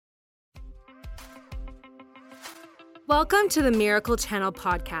Welcome to the Miracle Channel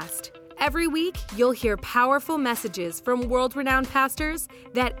podcast. Every week, you'll hear powerful messages from world-renowned pastors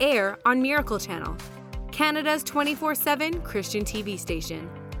that air on Miracle Channel, Canada's 24/7 Christian TV station.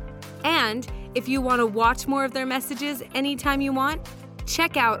 And if you want to watch more of their messages anytime you want,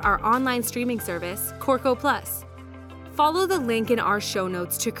 check out our online streaming service, Corco Plus. Follow the link in our show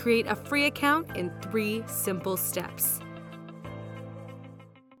notes to create a free account in 3 simple steps.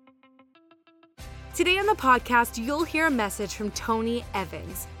 Today on the podcast, you'll hear a message from Tony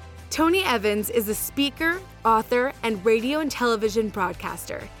Evans. Tony Evans is a speaker, author, and radio and television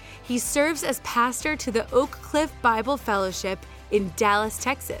broadcaster. He serves as pastor to the Oak Cliff Bible Fellowship in Dallas,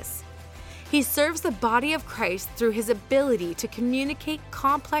 Texas. He serves the body of Christ through his ability to communicate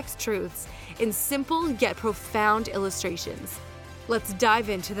complex truths in simple yet profound illustrations. Let's dive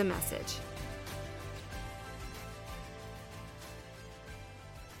into the message.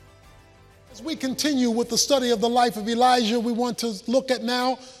 As we continue with the study of the life of Elijah, we want to look at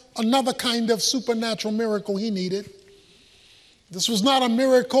now another kind of supernatural miracle he needed. This was not a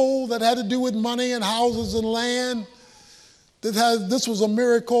miracle that had to do with money and houses and land. This was a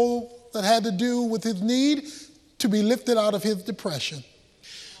miracle that had to do with his need to be lifted out of his depression.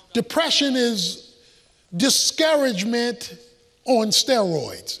 Depression is discouragement on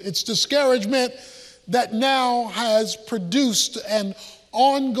steroids. It's discouragement that now has produced an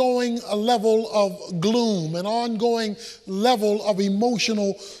ongoing level of gloom, an ongoing level of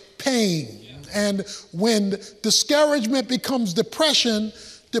emotional pain. And when discouragement becomes depression,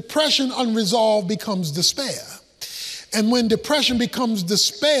 depression unresolved becomes despair. And when depression becomes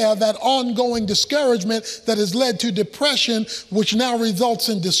despair, that ongoing discouragement that has led to depression, which now results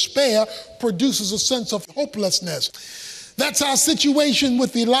in despair, produces a sense of hopelessness. That's our situation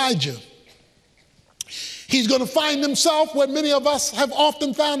with Elijah. He's going to find himself where many of us have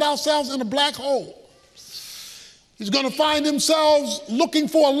often found ourselves, in a black hole. He's going to find himself looking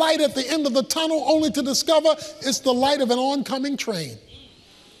for a light at the end of the tunnel, only to discover it's the light of an oncoming train.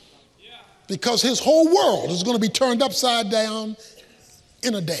 Because his whole world is going to be turned upside down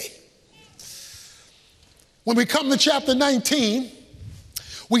in a day. When we come to chapter 19,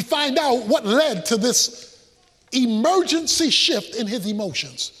 we find out what led to this emergency shift in his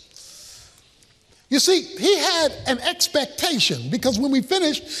emotions. You see, he had an expectation, because when we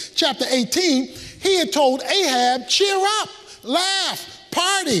finished chapter 18, he had told Ahab, cheer up, laugh,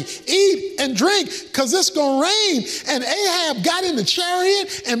 party, eat, and drink, because it's going to rain. And Ahab got in the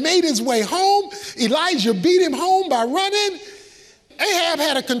chariot and made his way home. Elijah beat him home by running. Ahab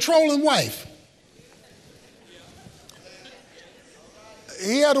had a controlling wife.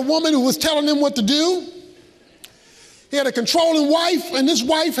 He had a woman who was telling him what to do. He had a controlling wife, and this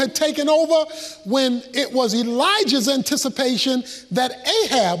wife had taken over when it was Elijah's anticipation that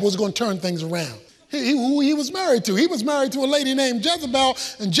Ahab was going to turn things around. Who he was married to. He was married to a lady named Jezebel,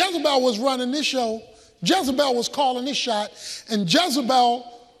 and Jezebel was running this show. Jezebel was calling this shot, and Jezebel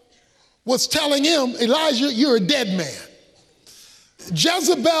was telling him, Elijah, you're a dead man.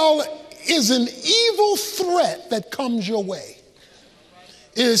 Jezebel is an evil threat that comes your way.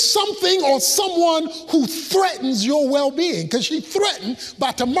 It is something or someone who threatens your well-being, because she threatened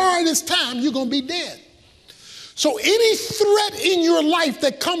by tomorrow this time you're going to be dead. So any threat in your life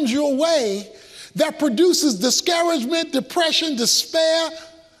that comes your way that produces discouragement, depression, despair,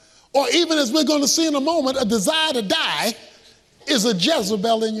 or even, as we're going to see in a moment, a desire to die, is a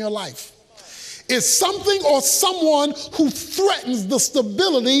Jezebel in your life. It's something or someone who threatens the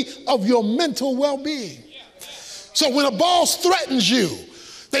stability of your mental well-being. So when a boss threatens you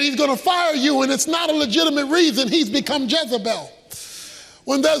that he's going to fire you and it's not a legitimate reason, he's become Jezebel.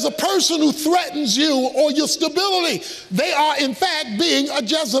 When there's a person who threatens you or your stability, they are in fact being a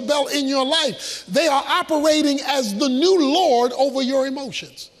Jezebel in your life. They are operating as the new Lord over your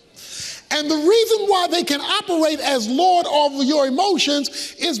emotions. And the reason why they can operate as Lord over your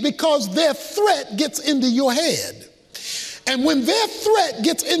emotions is because their threat gets into your head. And when their threat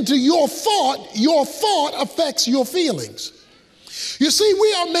gets into your thought affects your feelings. You see,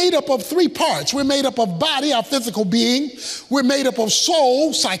 we are made up of 3 parts. We're made up of body, our physical being. We're made up of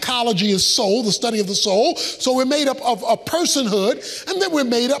soul. Psychology is soul, the study of the soul. So we're made up of a personhood, and then we're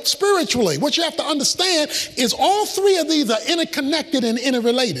made up spiritually. What you have to understand is all 3 of these are interconnected and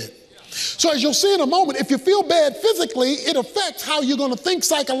interrelated. So as you'll see in a moment, if you feel bad physically, it affects how you're going to think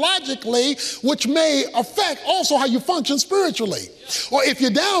psychologically, which may affect also how you function spiritually. Or if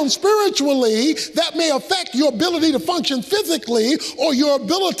you're down spiritually, that may affect your ability to function physically or your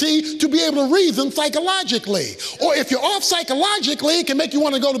ability to be able to reason psychologically. Or if you're off psychologically, it can make you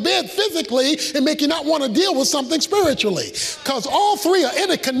want to go to bed physically and make you not want to deal with something spiritually. Because all 3 are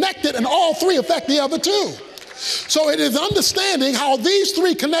interconnected and all 3 affect the other 2. So it is understanding how these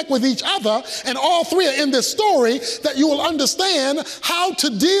three connect with each other, and all three are in this story, that you will understand how to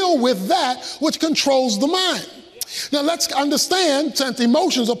deal with that which controls the mind. Now let's understand, since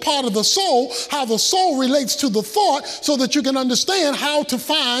emotions are part of the soul, how the soul relates to the thought, so that you can understand how to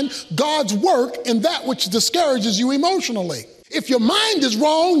find God's work in that which discourages you emotionally. If your mind is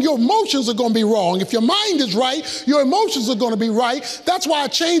wrong, your emotions are going to be wrong. If your mind is right, your emotions are going to be right. That's why a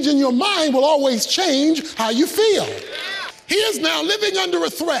change in your mind will always change how you feel. He is now living under a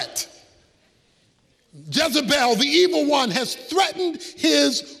threat. Jezebel, the evil one, has threatened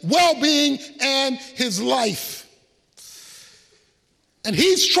his well-being and his life. And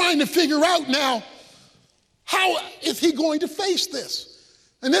he's trying to figure out now, how is he going to face this?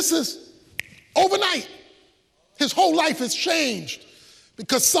 And this is overnight. His whole life has changed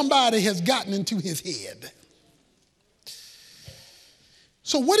because somebody has gotten into his head.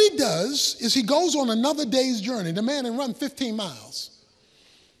 So what he does is he goes on another day's journey. The man had run 15 miles.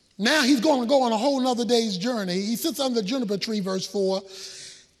 Now he's going to go on a whole nother day's journey. He sits under the juniper tree, verse 4,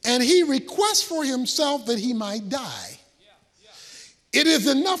 and he requests for himself that he might die. It is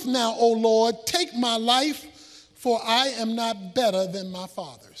enough now, O Lord, take my life, for I am not better than my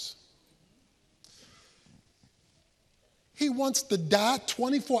fathers. He wants to die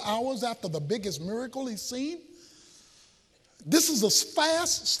 24 hours after the biggest miracle he's seen. This is a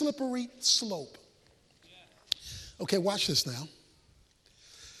fast, slippery slope. Okay, watch this now.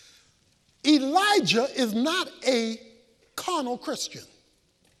 Elijah is not a carnal Christian.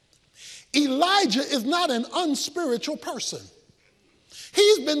 Elijah is not an unspiritual person.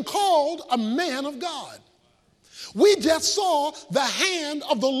 He's been called a man of God. We just saw the hand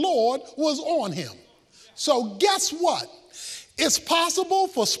of the Lord was on him. So guess what? It's possible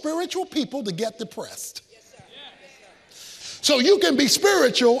for spiritual people to get depressed. So you can be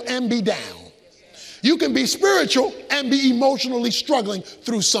spiritual and be down. You can be spiritual and be emotionally struggling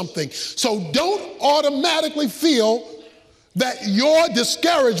through something. So don't automatically feel that your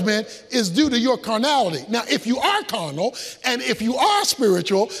discouragement is due to your carnality. Now, if you are carnal and if you are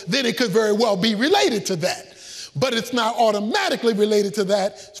spiritual, then it could very well be related to that. But it's not automatically related to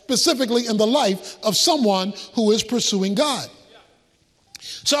that, specifically in the life of someone who is pursuing God.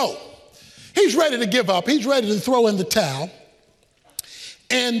 So he's ready to give up. He's ready to throw in the towel.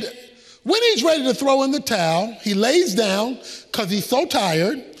 And when he's ready to throw in the towel, he lays down because he's so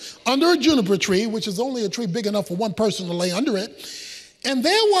tired under a juniper tree, which is only a tree big enough for one person to lay under it. And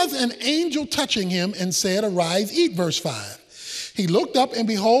there was an angel touching him and said, arise, eat, verse 5. He looked up, and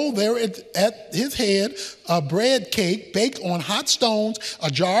behold, there at his head a bread cake baked on hot stones, a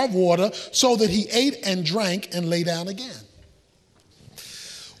jar of water, so that he ate and drank and lay down again.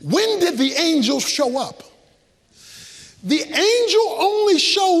 When did the angel show up? The angel only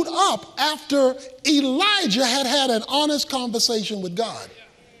showed up after Elijah had had an honest conversation with God.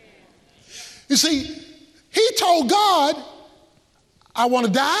 You see, he told God, I want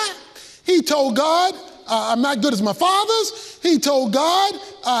to die. He told God, I'm not good as my fathers. He told God,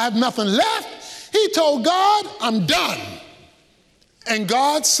 I have nothing left. He told God, I'm done. And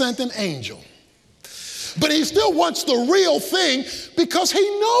God sent an angel. But he still wants the real thing because he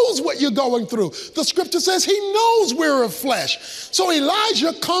knows what you're going through. The scripture says he knows we're of flesh. So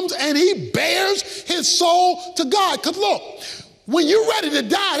Elijah comes and he bears his soul to God. Because look, when you're ready to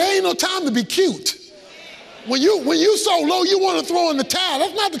die, there ain't no time to be cute. When you so low you want to throw in the towel,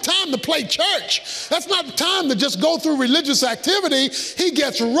 that's not the time to play church. That's not the time to just go through religious activity. He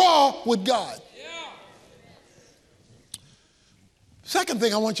gets raw with God. Second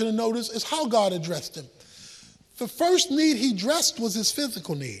thing I want you to notice is how God addressed him. The first need he addressed was his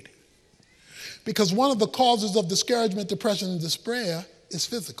physical need. Because one of the causes of discouragement, depression, and despair is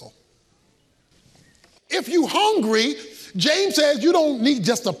physical. If you're hungry, James says you don't need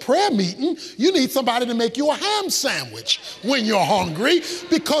just a prayer meeting. You need somebody to make you a ham sandwich when you're hungry,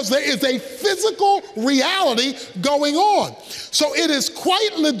 because there is a physical reality going on. So it is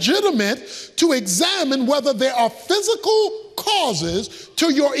quite legitimate to examine whether there are physical causes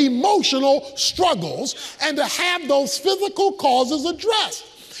to your emotional struggles and to have those physical causes addressed.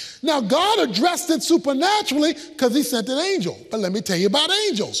 Now, God addressed it supernaturally because he sent an angel. But let me tell you about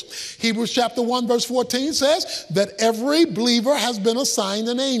angels. Hebrews chapter 1, verse 14 says that every believer has been assigned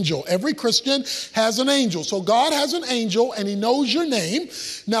an angel. Every Christian has an angel. So God has an angel and he knows your name.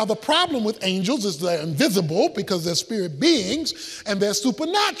 Now, the problem with angels is they're invisible because they're spirit beings, and they're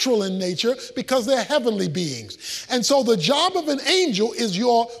supernatural in nature because they're heavenly beings. And so the job of an angel is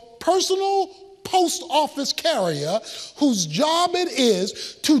your personal post office carrier whose job it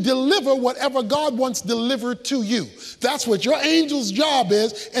is to deliver whatever God wants delivered to you. That's what your angel's job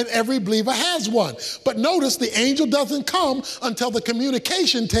is, and every believer has one. But notice the angel doesn't come until the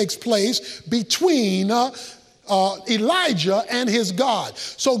communication takes place between Elijah and his God.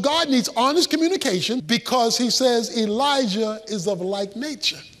 So God needs honest communication because he says Elijah is of like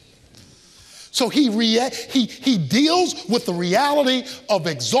nature. So he deals with the reality of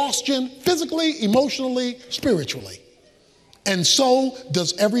exhaustion physically, emotionally, spiritually. And so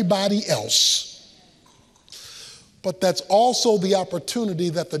does everybody else. But that's also the opportunity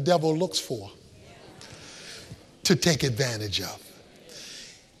that the devil looks for to take advantage of.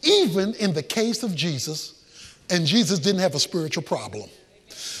 Even in the case of Jesus, and Jesus didn't have a spiritual problem.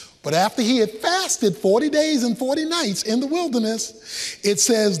 But after he had fasted 40 days and 40 nights in the wilderness, it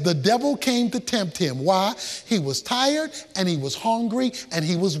says the devil came to tempt him. Why? He was tired and he was hungry and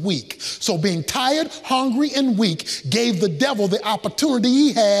he was weak. So being tired, hungry, and weak gave the devil the opportunity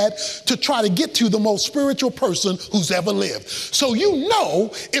he had to try to get to the most spiritual person who's ever lived. So you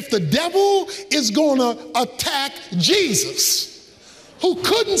know if the devil is going to attack Jesus, who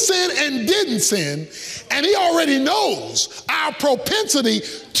couldn't sin and didn't sin, and he already knows our propensity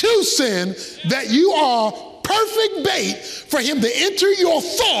to sin, that you are perfect bait for him to enter your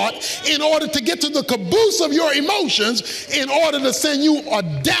thought in order to get to the caboose of your emotions in order to send you a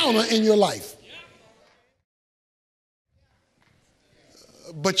downer in your life.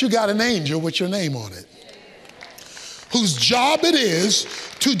 But you got an angel with your name on it, whose job it is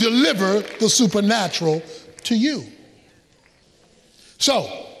to deliver the supernatural to you.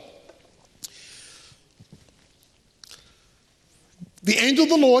 So, the angel of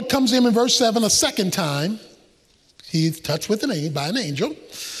the Lord comes in verse 7 a second time. He's touched with by an angel.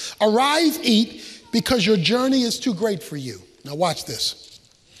 Arise, eat, because your journey is too great for you. Now watch this.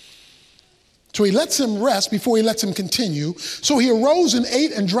 So he lets him rest before he lets him continue. So he arose and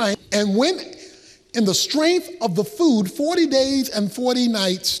ate and drank and went in the strength of the food 40 days and 40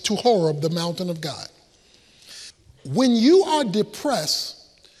 nights to Horeb, the mountain of God. When you are depressed,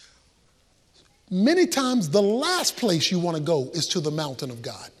 many times the last place you want to go is to the mountain of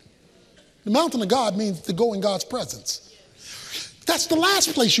God. The mountain of God means to go in God's presence. That's the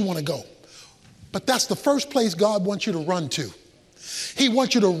last place you want to go. But that's the first place God wants you to run to. He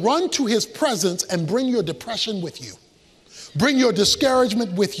wants you to run to his presence and bring your depression with you. Bring your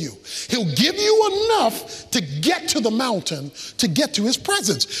discouragement with you. He'll give you enough to get to the mountain, to get to his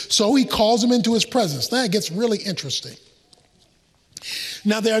presence. So he calls him into his presence. Now it gets really interesting.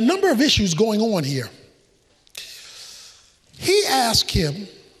 Now there are a number of issues going on here. He asked him,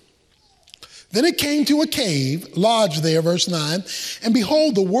 then it came to a cave, lodged there, verse 9, and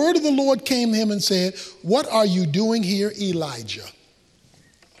behold, the word of the Lord came to him and said, what are you doing here, Elijah?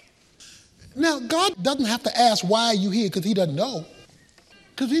 Now, God doesn't have to ask, why are you here? Because he doesn't know.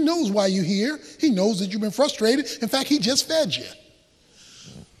 Because he knows why you're here. He knows that you've been frustrated. In fact, he just fed you.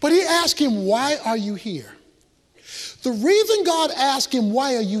 But he asked him, why are you here? The reason God asked him,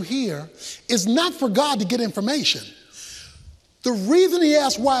 why are you here, is not for God to get information. The reason he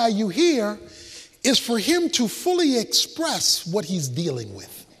asked, why are you here, is for him to fully express what he's dealing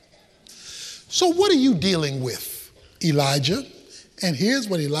with. So what are you dealing with, Elijah? And here's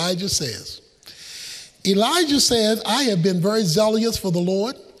what Elijah says. Elijah says, I have been very zealous for the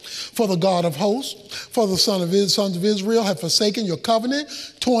Lord, for the God of hosts, for the sons of Israel have forsaken your covenant,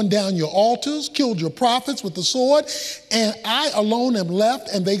 torn down your altars, killed your prophets with the sword, and I alone am left,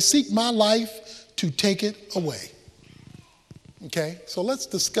 and they seek my life to take it away. Okay, so let's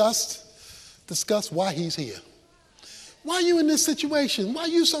discuss why he's here. Why are you in this situation? Why are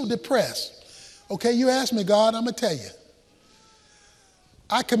you so depressed? Okay, you asked me, God, I'm going to tell you.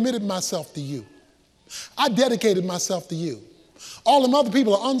 I committed myself to you. I dedicated myself to you. All them other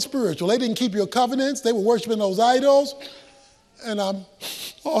people are unspiritual. They didn't keep your covenants. They were worshiping those idols. And I'm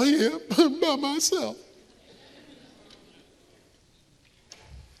all here by myself.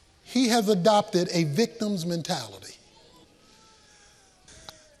 He has adopted a victim's mentality.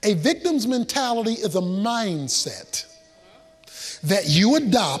 A victim's mentality is a mindset that you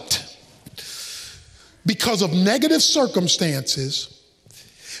adopt because of negative circumstances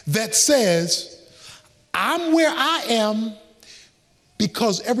that says, I'm where I am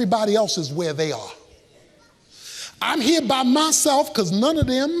because everybody else is where they are. I'm here by myself because none of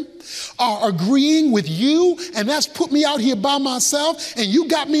them are agreeing with you, and that's put me out here by myself, and you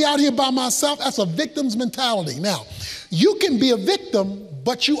got me out here by myself. That's a victim's mentality. Now, you can be a victim,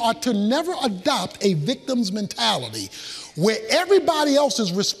 but you are to never adopt a victim's mentality where everybody else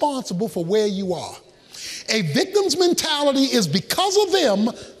is responsible for where you are. A victim's mentality is because of them,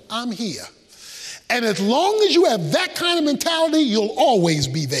 I'm here. And as long as you have that kind of mentality, you'll always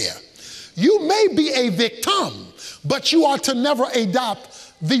be there. You may be a victim, but you are to never adopt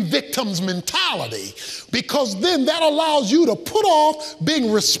the victim's mentality, because then that allows you to put off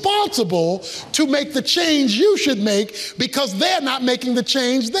being responsible to make the change you should make, because they're not making the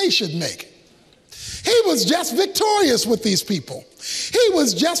change they should make. He was just victorious with these people. He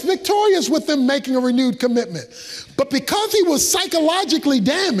was just victorious with them making a renewed commitment. But because he was psychologically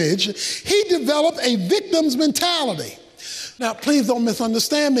damaged, he developed a victim's mentality. Now, please don't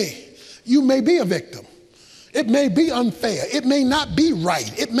misunderstand me. You may be a victim. It may be unfair. It may not be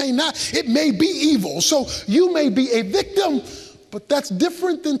right. It may be evil. So you may be a victim, but that's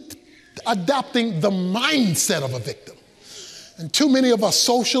different than adopting the mindset of a victim. And too many of us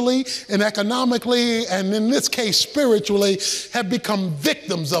socially and economically, and in this case spiritually, have become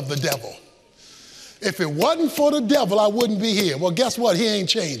victims of the devil. If it wasn't for the devil, I wouldn't be here. Well, guess what? He ain't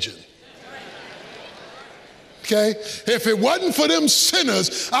changing. Okay? If it wasn't for them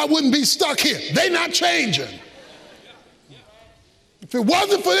sinners, I wouldn't be stuck here. They not changing. If it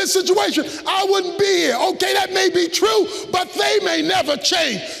wasn't for this situation, I wouldn't be here. Okay, that may be true, but they may never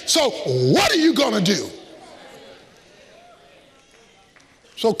change. So what are you going to do?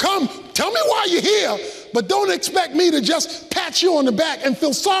 So come, tell me why you're here, but don't expect me to just pat you on the back and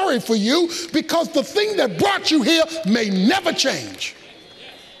feel sorry for you, because the thing that brought you here may never change.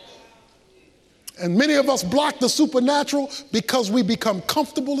 And many of us block the supernatural because we become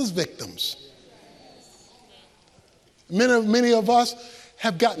comfortable as victims. Many of us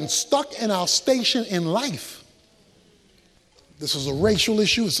have gotten stuck in our station in life. This is a racial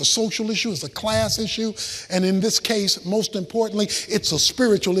issue, it's a social issue, it's a class issue, and in this case, most importantly, it's a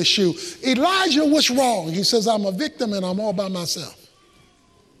spiritual issue. Elijah was wrong. He says, I'm a victim and I'm all by myself.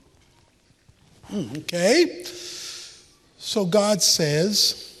 Okay. So God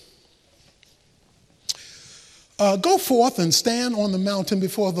says, go forth and stand on the mountain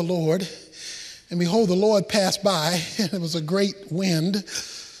before the Lord. And behold, the Lord passed by, and it was a great wind,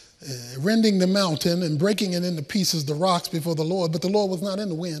 rending the mountain and breaking it into pieces, the rocks before the Lord. But the Lord was not in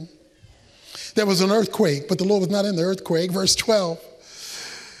the wind. There was an earthquake, but the Lord was not in the earthquake. Verse 12,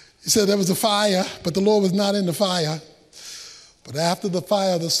 he said there was a fire, but the Lord was not in the fire. But after the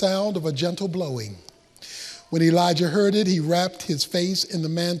fire, the sound of a gentle blowing. When Elijah heard it, he wrapped his face in the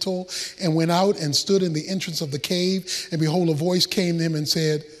mantle and went out and stood in the entrance of the cave. And behold, a voice came to him and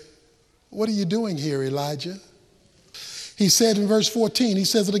said, what are you doing here, Elijah? He said in verse 14, he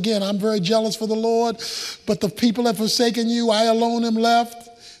says it again, I'm very jealous for the Lord, but the people have forsaken you. I alone am left.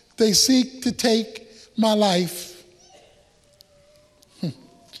 They seek to take my life.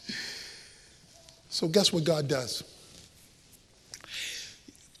 So guess what God does?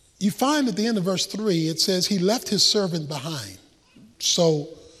 You find at the end of verse 3, it says he left his servant behind. So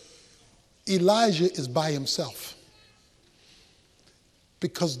Elijah is by himself.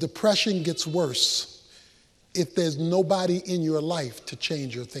 Because depression gets worse if there's nobody in your life to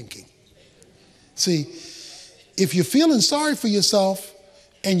change your thinking. See, if you're feeling sorry for yourself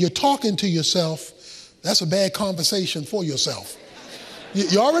and you're talking to yourself, that's a bad conversation for yourself.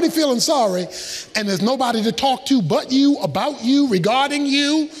 You're already feeling sorry, and there's nobody to talk to but you, about you, regarding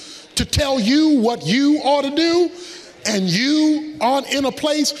you, to tell you what you ought to do, and you aren't in a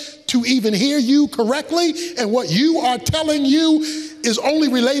place to even hear you correctly, and what you are telling you is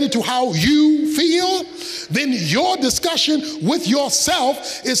only related to how you feel, then your discussion with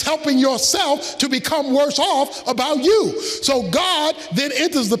yourself is helping yourself to become worse off about you. So God then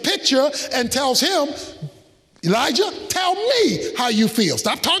enters the picture and tells him, Elijah, tell me how you feel.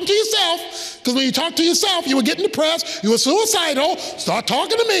 Stop talking to yourself, because when you talk to yourself, you were getting depressed, you were suicidal. Start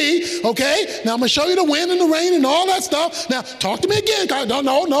talking to me, okay? Now I'm going to show you the wind and the rain and all that stuff. Now talk to me again.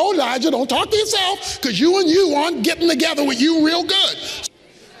 No, Elijah, don't talk to yourself, because you and you aren't getting together with you real good.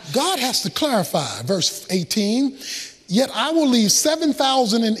 God has to clarify, verse 18, yet I will leave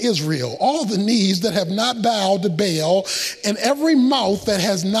 7,000 in Israel, all the knees that have not bowed to Baal, and every mouth that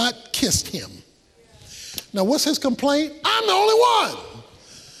has not kissed him. Now, what's his complaint? I'm the only one.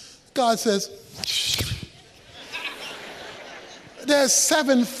 God says, there's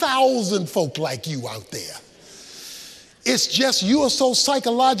 7,000 folk like you out there. It's just you are so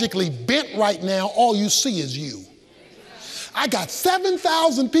psychologically bent right now, all you see is you. I got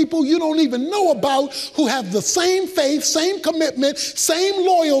 7,000 people you don't even know about who have the same faith, same commitment, same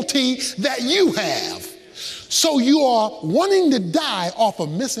loyalty that you have. So you are wanting to die off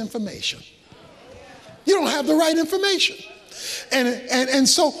of misinformation. You don't have the right information. And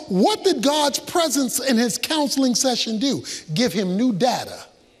so what did God's presence in his counseling session do? Give him new data.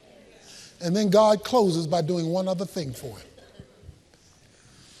 And then God closes by doing one other thing for him.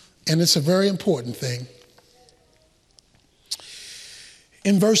 And it's a very important thing.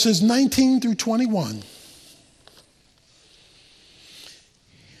 In verses 19 through 21,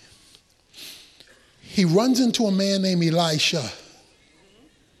 he runs into a man named Elisha.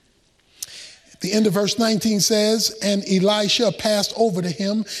 The end of verse 19 says, and Elisha passed over to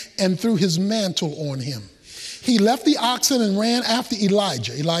him and threw his mantle on him. He left the oxen and ran after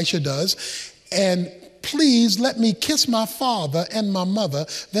Elijah, Elisha does, and please let me kiss my father and my mother,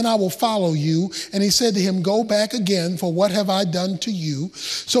 then I will follow you. And he said to him, go back again, for what have I done to you?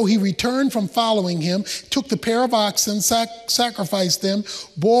 So he returned from following him, took the pair of oxen, sacrificed them,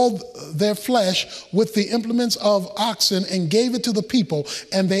 boiled their flesh with the implements of oxen, and gave it to the people,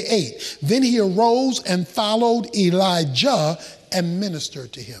 and they ate. Then he arose and followed Elijah and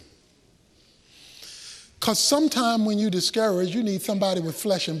ministered to him. Because sometime when you're discouraged, you need somebody with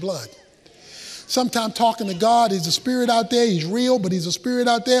flesh and blood. Sometimes talking to God, he's a spirit out there. He's real, but he's a spirit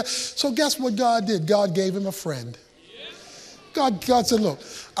out there. So guess what God did? God gave him a friend. God said, look,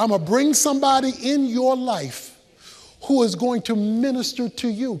 I'm going to bring somebody in your life who is going to minister to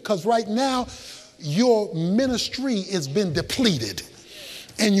you. Because right now, your ministry has been depleted.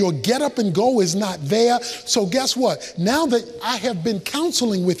 And your get up and go is not there. So guess what? Now that I have been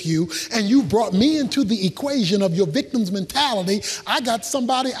counseling with you and you brought me into the equation of your victim's mentality, I got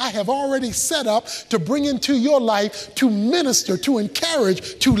somebody I have already set up to bring into your life to minister, to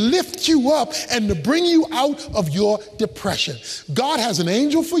encourage, to lift you up, and to bring you out of your depression. God has an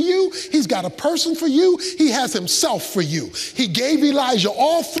angel for you. He's got a person for you. He has himself for you. He gave Elijah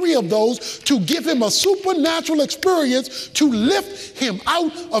all three of those to give him a supernatural experience to lift him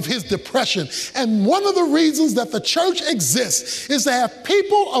out of his depression. And one of the reasons that the church exists is to have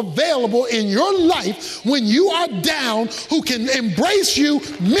people available in your life when you are down who can embrace you,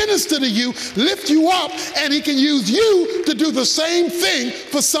 minister to you, lift you up, and he can use you to do the same thing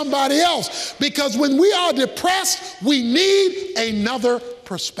for somebody else. Because when we are depressed, we need another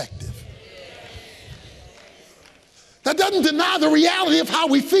perspective. That doesn't deny the reality of how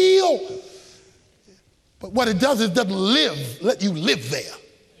we feel. But what it does is it doesn't let you live there.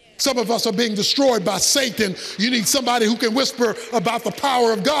 Some of us are being destroyed by Satan. You need somebody who can whisper about the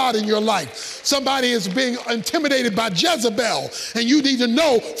power of God in your life. Somebody is being intimidated by Jezebel, and you need to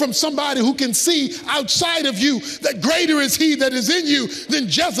know from somebody who can see outside of you that greater is he that is in you than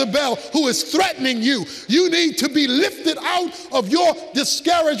Jezebel who is threatening you. You need to be lifted out of your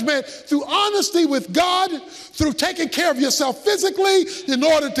discouragement through honesty with God, through taking care of yourself physically in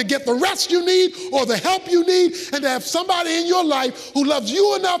order to get the rest you need or the help you need, and to have somebody in your life who loves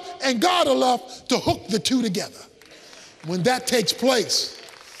you enough and God enough to hook the two together. When that takes place,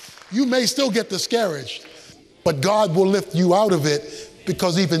 you may still get discouraged, but God will lift you out of it,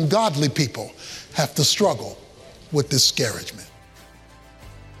 because even godly people have to struggle with discouragement.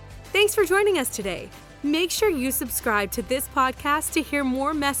 Thanks for joining us today. Make sure you subscribe to this podcast to hear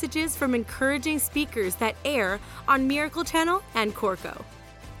more messages from encouraging speakers that air on Miracle Channel and Corco.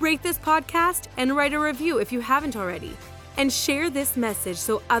 Rate this podcast and write a review if you haven't already. And share this message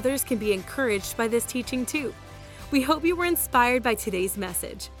so others can be encouraged by this teaching too. We hope you were inspired by today's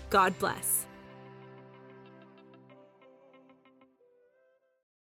message. God bless.